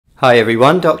Hi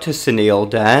everyone, Dr. Suneel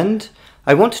Dhand.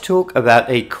 I want to talk about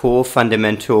a core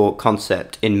fundamental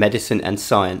concept in medicine and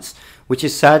science, which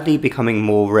is sadly becoming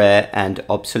more rare and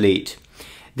obsolete.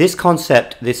 This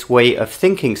concept, this way of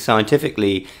thinking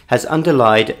scientifically, has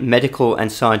underlied medical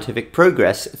and scientific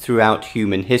progress throughout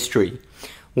human history.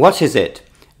 What is it?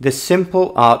 The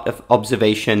simple art of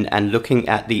observation and looking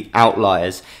at the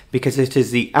outliers, because it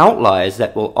is the outliers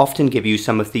that will often give you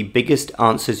some of the biggest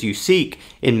answers you seek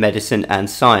in medicine and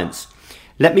science.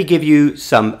 Let me give you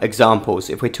some examples.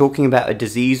 If we're talking about a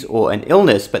disease or an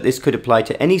illness, but this could apply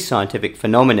to any scientific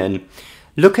phenomenon,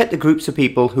 look at the groups of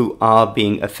people who are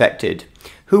being affected.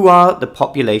 Who are the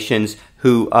populations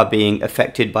who are being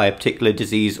affected by a particular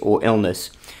disease or illness?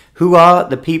 Who are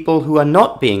the people who are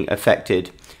not being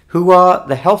affected? Who are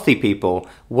the healthy people?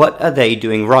 What are they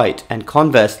doing right? And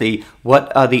conversely, what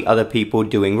are the other people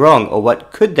doing wrong? Or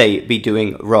what could they be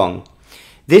doing wrong?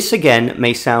 This again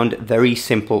may sound very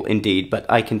simple indeed, but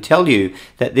I can tell you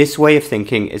that this way of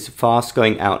thinking is fast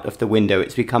going out of the window.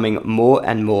 It's becoming more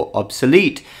and more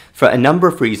obsolete for a number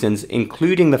of reasons,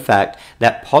 including the fact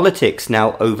that politics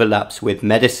now overlaps with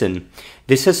medicine.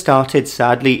 This has started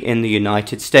sadly in the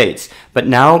United States, but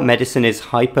now medicine is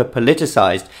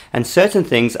hyper-politicized and certain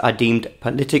things are deemed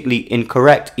politically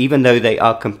incorrect, even though they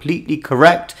are completely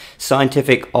correct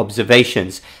scientific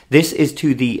observations. This is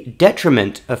to the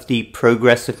detriment of the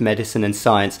progress of medicine and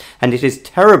science, and it is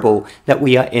terrible that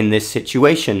we are in this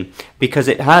situation, because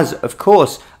it has, of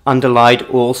course, underlied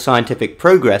all scientific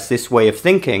progress, this way of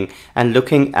thinking and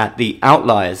looking at the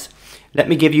outliers. Let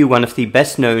me give you one of the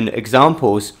best known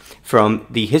examples from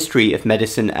the history of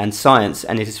medicine and science,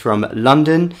 and it is from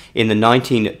London in the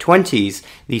 1920s.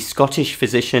 The Scottish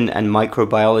physician and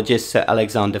microbiologist Sir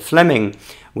Alexander Fleming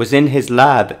was in his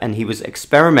lab and he was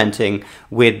experimenting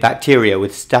with bacteria,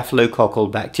 with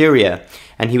staphylococcal bacteria,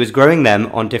 and he was growing them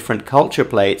on different culture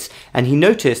plates, and he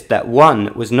noticed that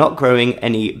one was not growing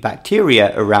any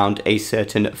bacteria around a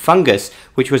certain fungus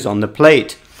which was on the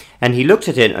plate. And he looked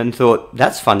at it and thought,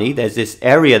 that's funny, there's this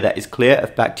area that is clear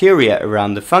of bacteria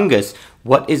around the fungus.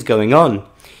 What is going on?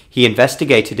 He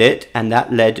investigated it, and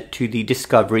that led to the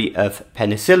discovery of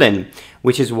penicillin,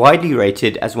 which is widely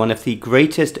rated as one of the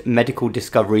greatest medical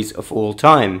discoveries of all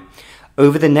time.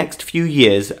 Over the next few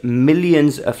years,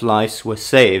 millions of lives were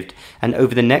saved, and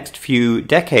over the next few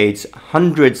decades,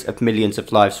 hundreds of millions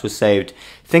of lives were saved.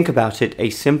 Think about it, a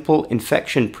simple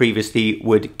infection previously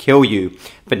would kill you,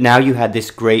 but now you had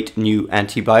this great new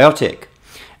antibiotic.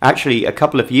 Actually, a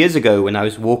couple of years ago when I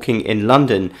was walking in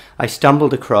London, I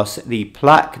stumbled across the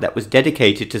plaque that was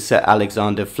dedicated to Sir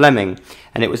Alexander Fleming,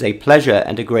 and it was a pleasure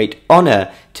and a great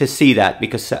honor to see that,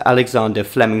 because Sir Alexander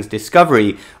Fleming's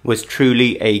discovery was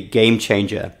truly a game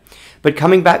changer. But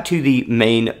coming back to the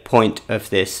main point of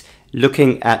this,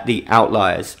 looking at the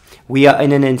outliers, we are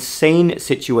in an insane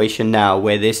situation now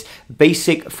where this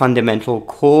basic, fundamental,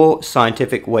 core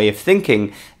scientific way of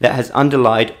thinking that has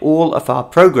underlied all of our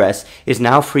progress is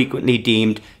now frequently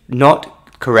deemed not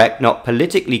correct, not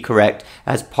politically correct,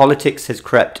 as politics has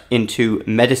crept into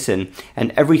medicine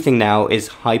and everything now is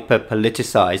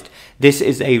hyper-politicized. This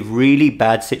is a really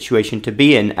bad situation to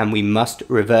be in, and we must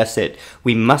reverse it.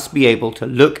 We must be able to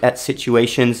look at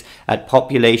situations, at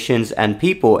populations and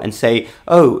people and say,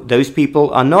 oh, those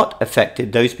people are not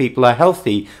affected, those people are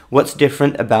healthy. What's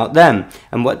different about them?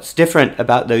 And what's different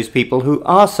about those people who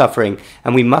are suffering?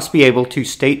 And we must be able to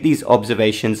state these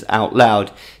observations out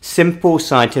loud. Simple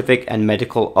scientific and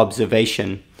medical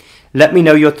observation. Let me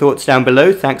know your thoughts down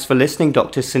below. Thanks for listening,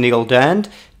 Dr. Suneel Dhand.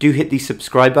 Do hit the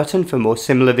subscribe button for more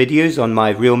similar videos on my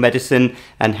Real Medicine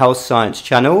and Health Science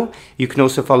channel. You can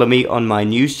also follow me on my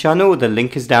news channel. The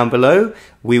link is down below.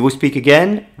 We will speak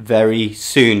again very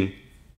soon.